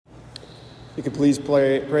You could please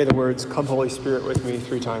pray the words, "Come, Holy Spirit," with me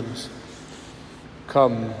 3 times.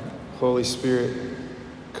 Come, Holy Spirit.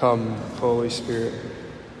 Come, Holy Spirit.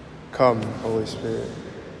 Come, Holy Spirit.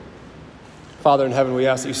 Father in heaven, we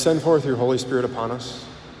ask that you send forth your Holy Spirit upon us,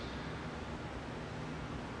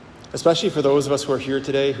 especially for those of us who are here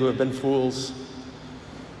today who have been fools,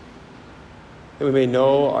 that we may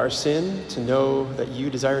know our sin, to know that you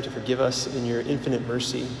desire to forgive us in your infinite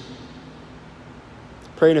mercy.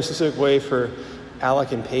 Pray in a specific way for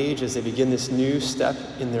Alec and Paige as they begin this new step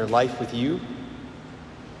in their life with you,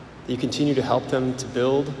 that you continue to help them to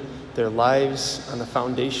build their lives on the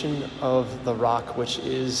foundation of the rock, which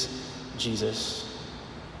is Jesus.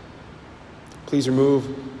 Please remove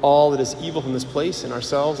all that is evil from this place and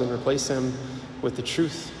ourselves and replace them with the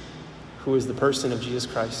truth, who is the person of Jesus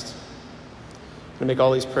Christ. I'm going to make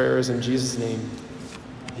all these prayers in Jesus' name.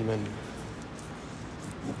 Amen.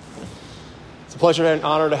 It's a pleasure and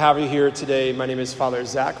honor to have you here today. My name is Father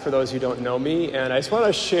Zach, for those who don't know me, and I just want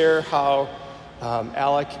to share how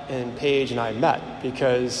Alec and Paige and I met,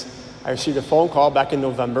 because I received a phone call back in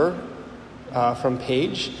November from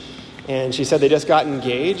Paige, and she said they just got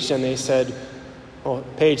engaged, and they said, well,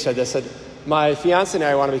 Paige said this, said, "My fiance and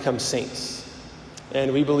I want to become saints,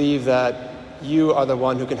 and we believe that you are the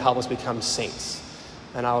one who can help us become saints."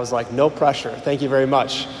 And I was like, no pressure, thank you very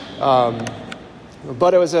much.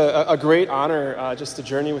 But it was a great honor just to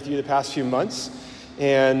journey with you the past few months.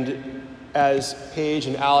 And as Paige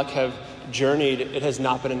and Alec have journeyed, it has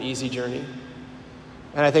not been an easy journey.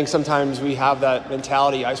 And I think sometimes we have that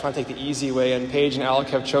mentality, I just want to take the easy way, and Paige and Alec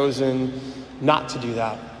have chosen not to do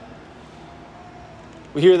that.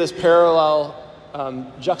 We hear this parallel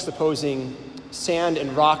juxtaposing sand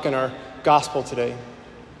and rock in our gospel today.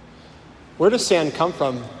 Where does sand come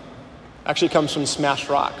from? Actually, it comes from smashed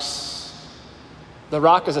rocks. The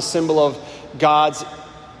rock is a symbol of God's,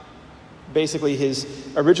 basically his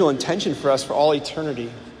original intention for us for all eternity,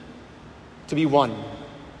 to be one.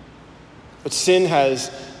 But sin has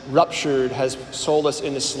ruptured, has sold us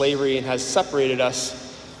into slavery, and has separated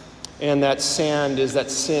us. And that sand is that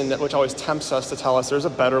sin that which always tempts us to tell us there's a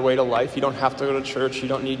better way to life. You don't have to go to church. You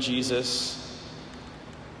don't need Jesus.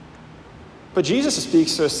 But Jesus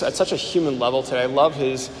speaks to us at such a human level today. I love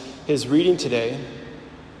his reading today,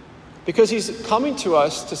 because he's coming to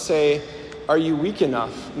us to say, are you weak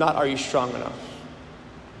enough? Not are you strong enough?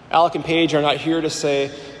 Alec and Paige are not here to say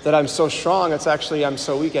that I'm so strong. It's actually I'm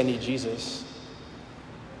so weak, I need Jesus.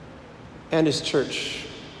 And his church.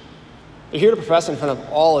 They're here to profess in front of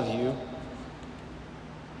all of you,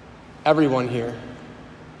 everyone here,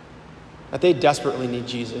 that they desperately need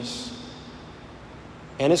Jesus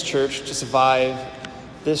and his church to survive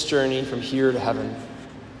this journey from here to heaven.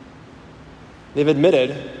 They've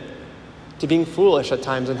admitted to being foolish at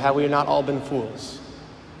times, and have we not all been fools?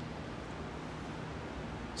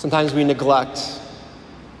 Sometimes we neglect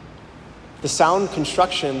the sound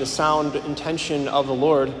construction, the sound intention of the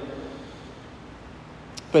Lord.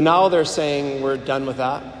 But now they're saying we're done with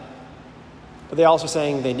that. But they're also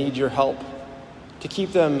saying they need your help to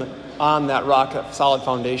keep them on that rock, that solid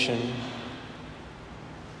foundation.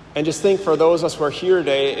 And just think, for those of us who are here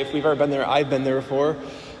today, if we've ever been there, I've been there before,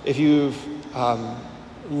 if you've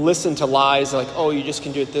listened to lies like, oh, you just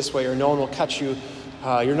can do it this way, or no one will catch you,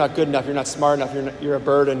 you're not good enough, you're not smart enough, you're a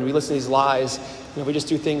burden. We listen to these lies, we just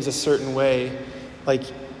do things a certain way. Like,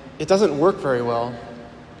 it doesn't work very well.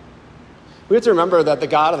 We have to remember that the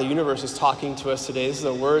God of the universe is talking to us today. These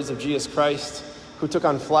are the words of Jesus Christ, who took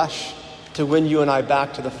on flesh to win you and I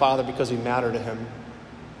back to the Father because we matter to him,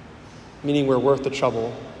 meaning we're worth the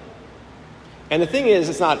trouble. And the thing is,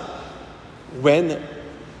 it's not when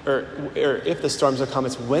or if the storms will come,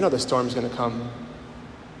 it's when are the storms going to come.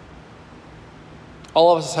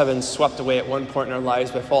 All of us have been swept away at one point in our lives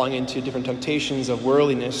by falling into different temptations of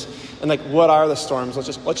worldliness. And what are the storms?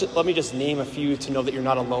 Let me just name a few to know that you're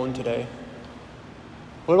not alone today.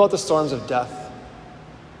 What about the storms of death?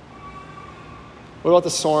 What about the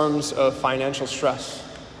storms of financial stress?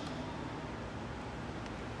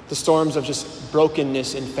 The storms of just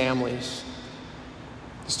brokenness in families?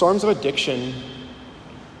 The storms of addiction?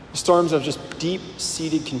 The storms of just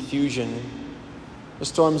deep-seated confusion? The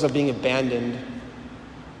storms of being abandoned?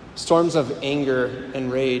 Storms of anger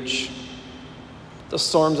and rage? The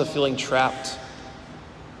storms of feeling trapped?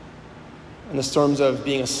 And the storms of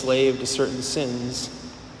being a slave to certain sins?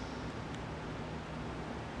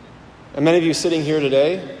 And many of you sitting here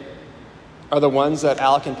today are the ones that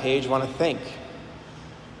Alec and Paige want to thank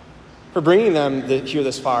for bringing them here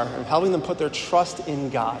this far and helping them put their trust in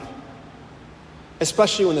God,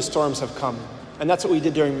 especially when the storms have come. And that's what we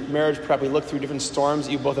did during marriage prep. We looked through different storms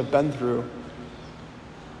that you both have been through.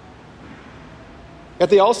 Yet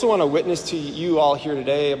they also want to witness to you all here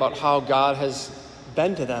today about how God has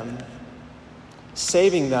been to them,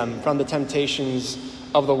 saving them from the temptations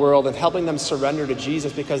of the world and helping them surrender to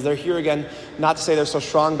Jesus, because they're here again, not to say they're so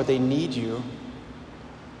strong, but they need you.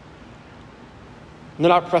 And they're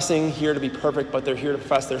not pressing here to be perfect, but they're here to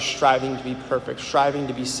profess they're striving to be perfect, striving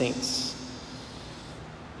to be saints.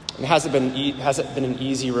 And it hasn't been an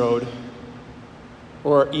easy road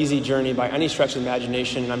or easy journey by any stretch of the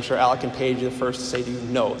imagination. And I'm sure Alec and Paige are the first to say to you,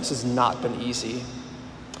 no, this has not been easy.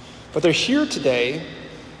 But they're here today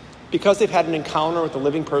because they've had an encounter with the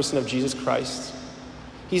living person of Jesus Christ.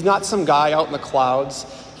 He's not some guy out in the clouds.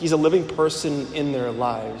 He's a living person in their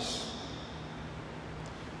lives.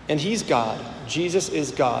 And he's God. Jesus is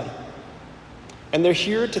God. And they're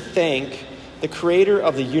here to thank the creator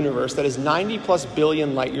of the universe that is 90 plus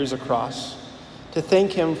billion light years across, to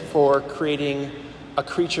thank him for creating a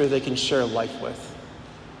creature they can share life with.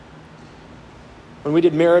 When we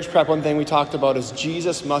did marriage prep, one thing we talked about is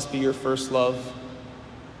Jesus must be your first love,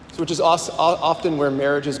 which is often where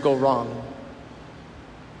marriages go wrong.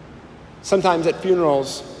 Sometimes at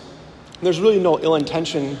funerals, there's really no ill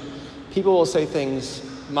intention. People will say things,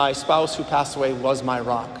 my spouse who passed away was my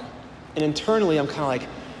rock. And internally, I'm kind of like,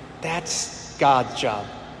 that's God's job.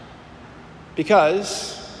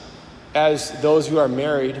 Because as those who are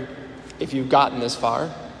married, if you've gotten this far,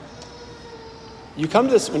 when you come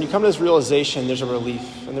to this realization, there's a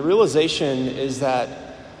relief. And the realization is that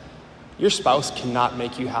your spouse cannot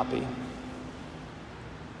make you happy.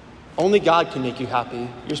 Only God can make you happy.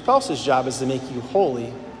 Your spouse's job is to make you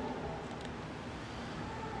holy.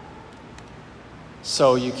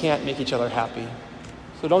 So you can't make each other happy.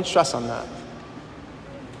 So don't stress on that.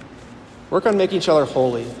 Work on making each other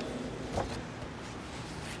holy.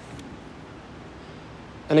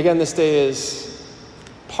 And again, this day is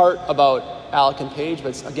part about Alec and Paige,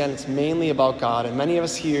 but it's mainly about God. And many of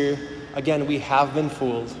us here, again, we have been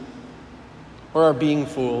fooled, or are being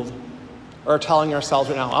fooled, or are telling ourselves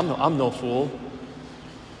right now, I'm no fool.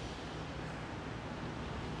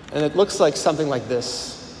 And it looks like something like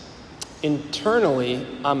this. Internally,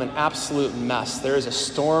 I'm an absolute mess. There is a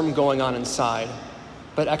storm going on inside.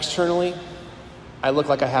 But externally, I look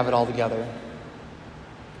like I have it all together.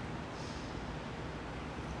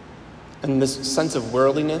 And this sense of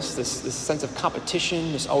worldliness, this sense of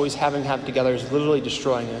competition, this always having to have it together is literally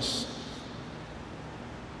destroying us.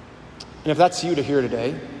 And if that's you to hear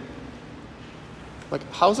today, like,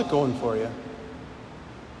 how's it going for you?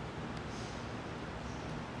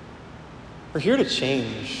 We're here to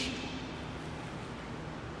change.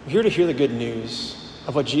 We're here to hear the good news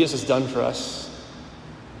of what Jesus has done for us.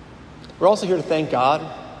 We're also here to thank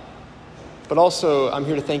God, but also I'm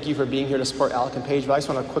here to thank you for being here to support Alec and Paige. But I just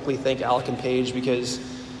want to quickly thank Alec and Paige, because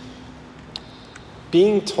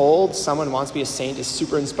being told someone wants to be a saint is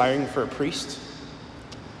super inspiring for a priest.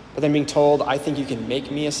 But then being told, I think you can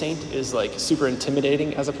make me a saint, is like super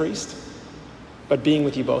intimidating as a priest. But being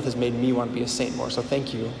with you both has made me want to be a saint more, so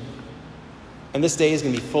thank you. And this day is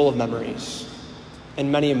going to be full of memories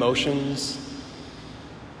and many emotions,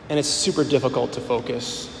 and it's super difficult to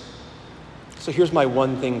focus. So here's my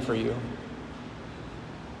one thing for you.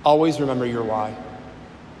 Always remember your why.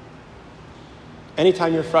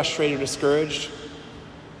 Anytime you're frustrated or discouraged,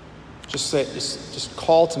 just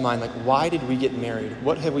call to mind, like, why did we get married?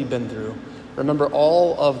 What have we been through? Remember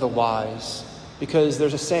all of the whys, because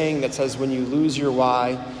there's a saying that says, when you lose your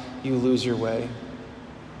why, you lose your way.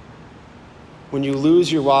 When you lose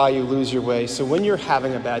your why, you lose your way. So when you're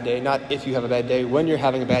having a bad day, not if you have a bad day, when you're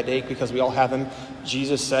having a bad day, because we all have them,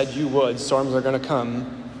 Jesus said you would, storms are going to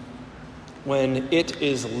come. When it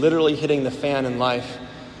is literally hitting the fan in life,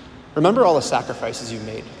 remember all the sacrifices you've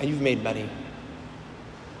made, and you've made many.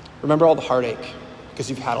 Remember all the heartache, because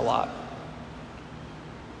you've had a lot.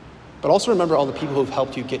 But also remember all the people who've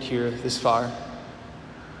helped you get here this far.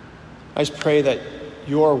 I just pray that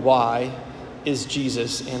your why is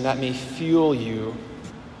Jesus, and that may fuel you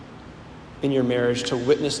in your marriage to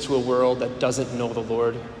witness to a world that doesn't know the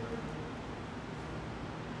Lord.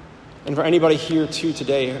 And for anybody here too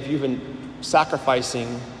today, if you've been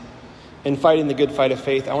sacrificing and fighting the good fight of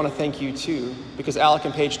faith, I want to thank you too, because Alec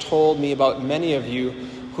and Paige told me about many of you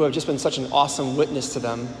who have just been such an awesome witness to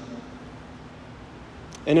them.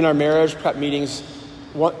 And in our marriage prep meetings,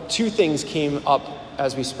 two things came up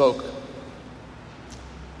as we spoke.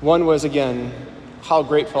 One was, again, how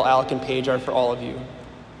grateful Alec and Paige are for all of you.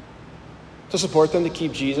 To support them, to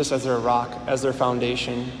keep Jesus as their rock, as their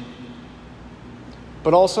foundation.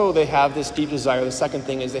 But also they have this deep desire. The second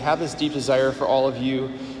thing is they have this deep desire for all of you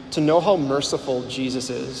to know how merciful Jesus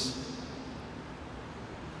is.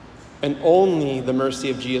 And only the mercy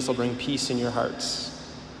of Jesus will bring peace in your hearts.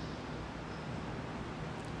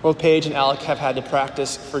 Both Paige and Alec have had to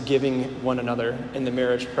practice forgiving one another in the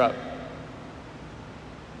marriage prep.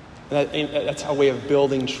 And that's a way of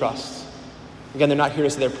building trust. Again, they're not here to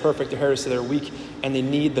say they're perfect, they're here to say they're weak, and they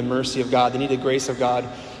need the mercy of God, they need the grace of God.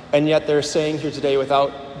 And yet they're saying here today,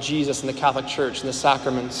 without Jesus and the Catholic Church and the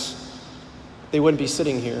sacraments, they wouldn't be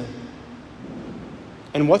sitting here.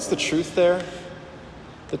 And what's the truth there?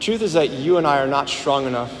 The truth is that you and I are not strong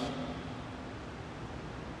enough.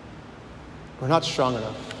 We're not strong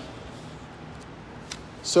enough.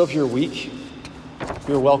 So if you're weak,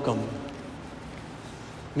 you're welcome.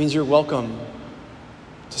 It means you're welcome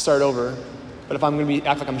to start over. But if I'm going to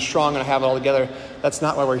act like I'm strong and I have it all together, that's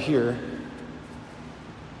not why we're here.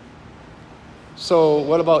 So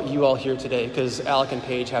what about you all here today? Because Alec and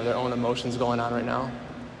Paige have their own emotions going on right now.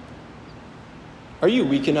 Are you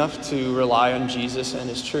weak enough to rely on Jesus and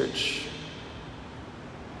his church?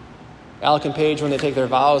 Alec and Paige, when they take their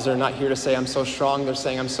vows, they're not here to say, I'm so strong. They're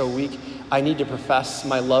saying, I'm so weak. I need to profess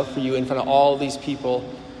my love for you in front of all these people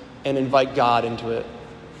and invite God into it.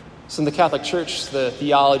 So in the Catholic Church, the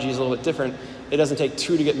theology is a little bit different. It doesn't take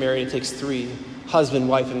two to get married. It takes three: husband,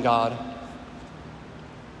 wife, and God.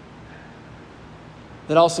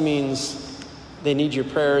 That also means they need your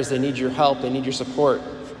prayers, they need your help, they need your support.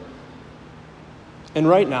 And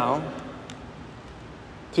right now,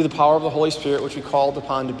 through the power of the Holy Spirit, which we called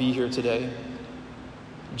upon to be here today,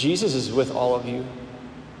 Jesus is with all of you.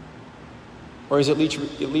 Or is at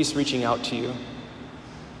least reaching out to you.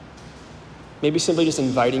 Maybe simply just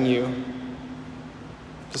inviting you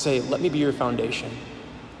to say, let me be your foundation.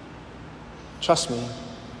 Trust me.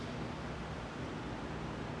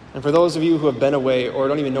 And for those of you who have been away or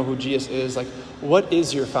don't even know who Jesus is, like, what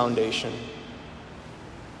is your foundation?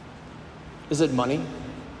 Is it money?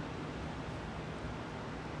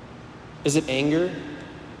 Is it anger?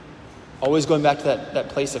 Always going back to that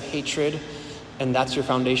place of hatred, and that's your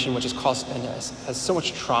foundation, which is caused and has so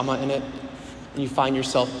much trauma in it, and you find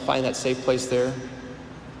that safe place there.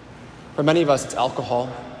 For many of us, it's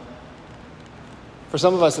alcohol. For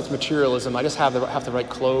some of us, it's materialism. I just have the right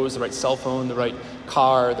clothes, the right cell phone, the right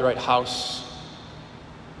car, the right house.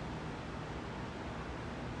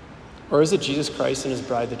 Or is it Jesus Christ and his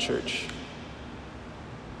bride, the church?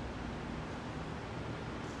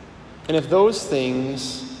 And if those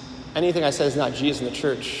things, anything I said is not Jesus and the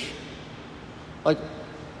church, like,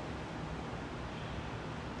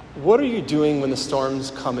 what are you doing when the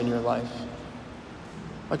storms come in your life?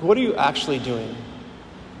 Like, what are you actually doing?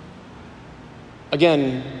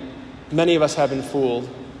 Again, many of us have been fooled.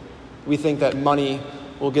 We think that money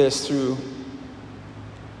will get us through.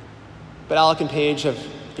 But Alec and Paige have,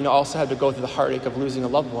 also had to go through the heartache of losing a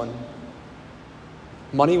loved one.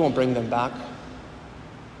 Money won't bring them back.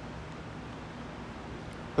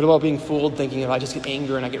 What about being fooled, thinking if I just get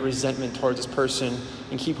anger and I get resentment towards this person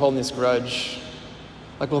and keep holding this grudge?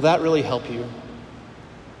 Like, will that really help you?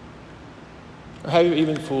 Or have you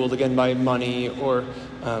even fooled, again, by money or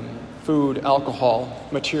food, alcohol,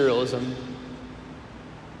 materialism?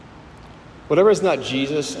 Whatever is not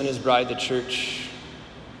Jesus and his bride, the church,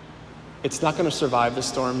 it's not going to survive the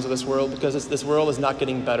storms of this world, because this world is not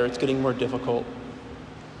getting better. It's getting more difficult.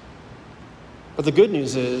 But the good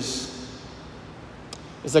news is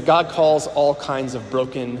that God calls all kinds of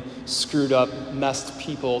broken, screwed up, messed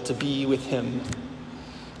people to be with him.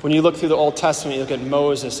 When you look through the Old Testament, you look at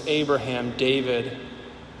Moses, Abraham, David.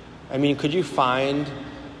 I mean, could you find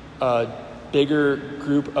a bigger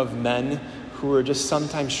group of men who were just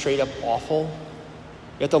sometimes straight up awful?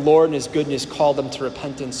 Yet the Lord in his goodness called them to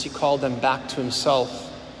repentance. He called them back to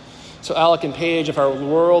himself. So Alec and Paige, if our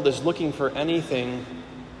world is looking for anything,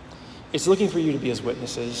 it's looking for you to be his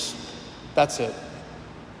witnesses. That's it.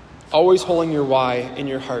 Always holding your why in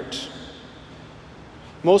your heart.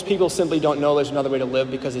 Most people simply don't know there's another way to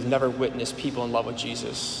live because they've never witnessed people in love with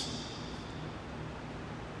Jesus.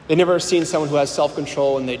 They've never seen someone who has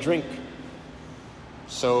self-control when they drink.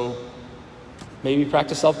 So maybe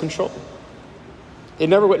practice self-control. They've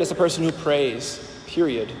never witnessed a person who prays,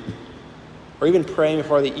 period. Or even praying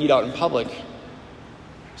before they eat out in public.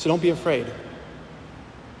 So don't be afraid.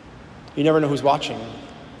 You never know who's watching.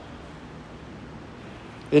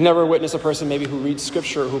 They never witnessed a person maybe who reads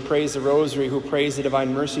scripture, who prays the rosary, who prays the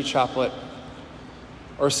Divine Mercy Chaplet,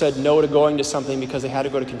 or said no to going to something because they had to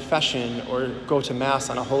go to confession or go to Mass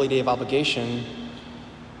on a holy day of obligation.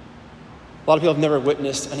 A lot of people have never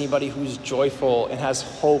witnessed anybody who's joyful and has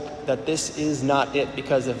hope that this is not it,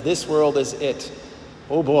 because if this world is it,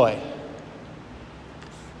 oh boy.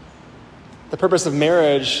 The purpose of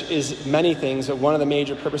marriage is many things, but one of the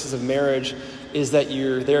major purposes of marriage is that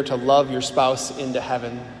you're there to love your spouse into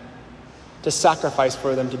heaven, to sacrifice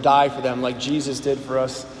for them, to die for them like Jesus did for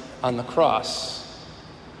us on the cross.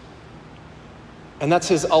 And that's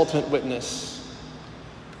his ultimate witness.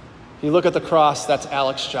 You look at the cross, that's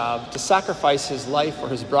Alec's job, to sacrifice his life for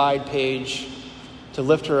his bride, Paige, to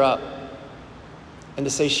lift her up and to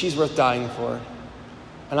say she's worth dying for.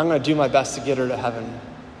 And I'm going to do my best to get her to heaven.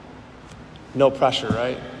 No pressure,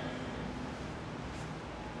 right?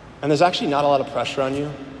 And there's actually not a lot of pressure on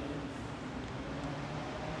you.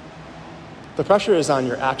 The pressure is on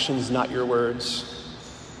your actions, not your words.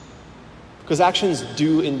 Because actions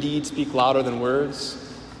do indeed speak louder than words.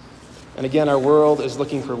 And again, our world is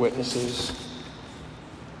looking for witnesses.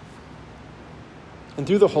 And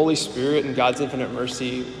through the Holy Spirit and God's infinite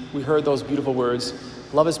mercy, we heard those beautiful words.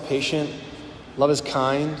 Love is patient. Love is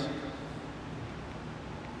kind.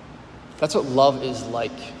 That's what love is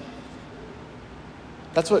like.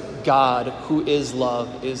 That's what God, who is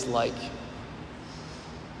love, is like.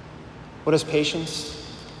 What is patience?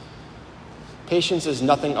 Patience is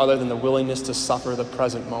nothing other than the willingness to suffer the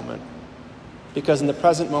present moment. Because in the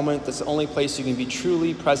present moment, that's the only place you can be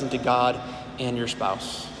truly present to God and your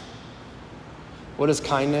spouse. What is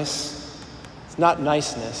kindness? It's not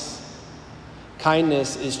niceness.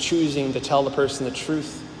 Kindness is choosing to tell the person the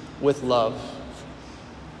truth with love.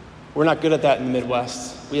 We're not good at that in the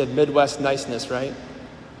Midwest. We have Midwest niceness, right?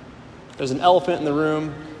 There's an elephant in the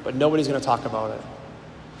room, but nobody's going to talk about it.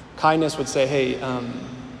 Kindness would say, hey,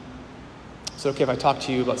 is it okay if I talk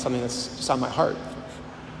to you about something that's just on my heart?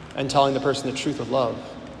 And telling the person the truth with love.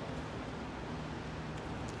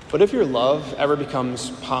 But if your love ever becomes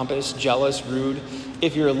pompous, jealous, rude,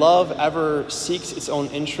 if your love ever seeks its own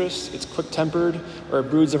interests, it's quick-tempered, or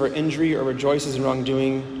broods over injury, or rejoices in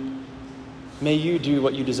wrongdoing, may you do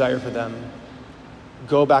what you desire for them.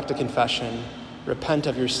 Go back to confession, repent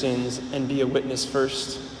of your sins, and be a witness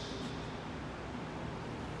first.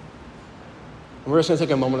 And we're just going to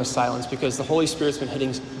take a moment of silence because the Holy Spirit's been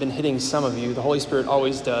hitting some of you. The Holy Spirit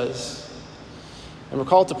always does. And we're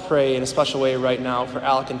called to pray in a special way right now for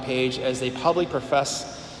Alec and Paige as they publicly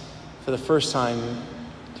profess for the first time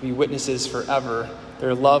to be witnesses forever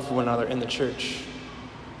their love for one another in the church.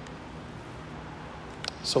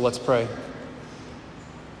 So let's pray.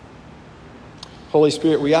 Holy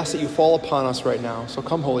Spirit, we ask that you fall upon us right now. So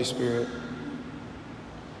come, Holy Spirit.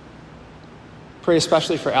 Pray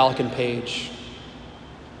especially for Alec and Paige,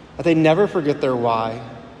 that they never forget their why,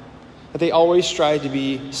 that they always strive to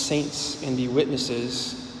be saints and be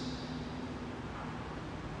witnesses.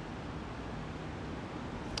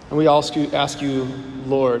 And we also ask you,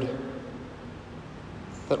 Lord,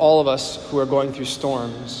 that all of us who are going through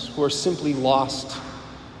storms, who are simply lost,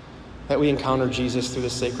 that we encounter Jesus through the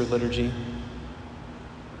sacred liturgy.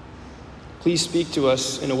 Please speak to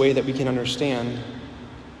us in a way that we can understand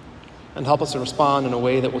and help us to respond in a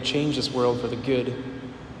way that will change this world for the good.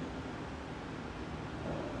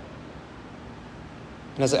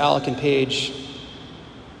 And as Alec and Paige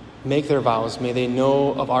make their vows, may they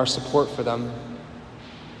know of our support for them.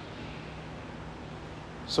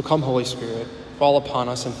 So come, Holy Spirit, fall upon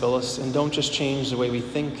us and fill us, and don't just change the way we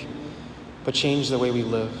think, but change the way we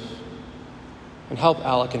live. And help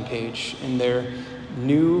Alec and Paige in their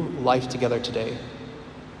new life together today,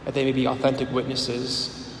 that they may be authentic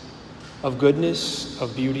witnesses of goodness,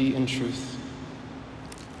 of beauty, and truth.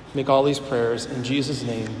 Make all these prayers in Jesus'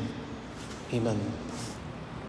 name. Amen.